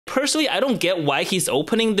personally, I don't get why he's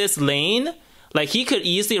opening this lane. Like, he could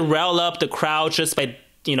easily rile up the crowd just by,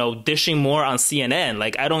 dishing more on CNN.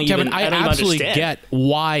 Like, I don't Kevin, even I absolutely understand. get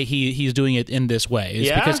why he's doing it in this way.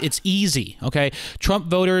 It's because it's easy, okay? Trump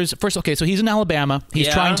voters, first, okay, so he's in Alabama. He's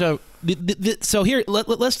trying to... So here,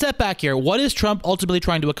 let's step back here. What is Trump ultimately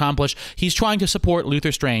trying to accomplish? He's trying to support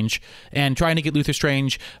Luther Strange and trying to get Luther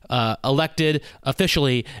Strange elected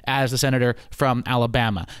officially as the senator from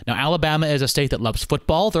Alabama. Now, Alabama is a state that loves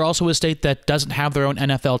football. They're also a state that doesn't have their own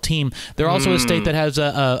NFL team. They're also a state that has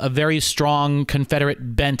a very strong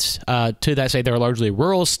Confederate bent to that state. They're a largely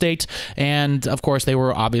rural state. And, of course, they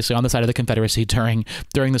were obviously on the side of the Confederacy during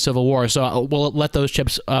the Civil War. So we'll let those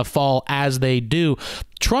chips fall as they do.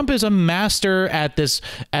 Trump is a master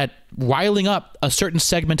at riling up a certain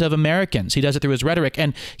segment of Americans. He does it through his rhetoric,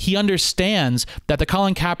 and he understands that the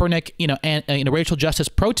Colin Kaepernick, and racial justice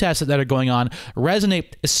protests that are going on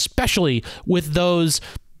resonate especially with those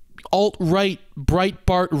alt-right,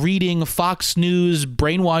 Breitbart reading, Fox News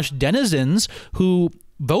brainwashed denizens who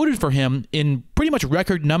voted for him in pretty much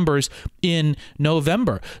record numbers in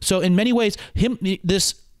November. So in many ways,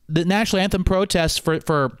 the national anthem protest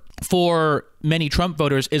for many Trump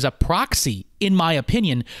voters is a proxy, in my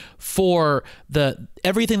opinion, for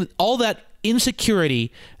all that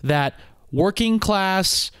insecurity that working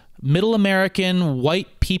class, middle American,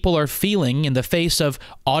 white people are feeling in the face of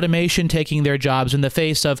automation taking their jobs, in the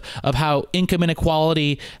face of how income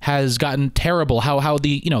inequality has gotten terrible, how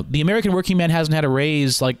the American working man hasn't had a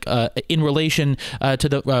raise in relation to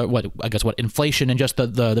the inflation and just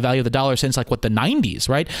the value of the dollar since the 90s,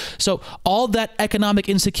 right? So all that economic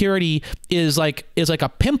insecurity is like a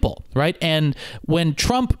pimple, right? And when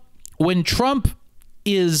Trump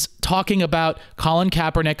is talking about Colin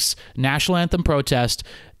Kaepernick's national anthem protest,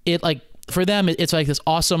 for them, it's like this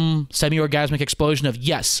awesome semi-orgasmic explosion of,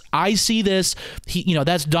 yes, I see this.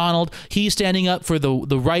 That's Donald. He's standing up for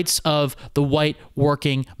the rights of the white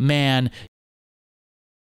working man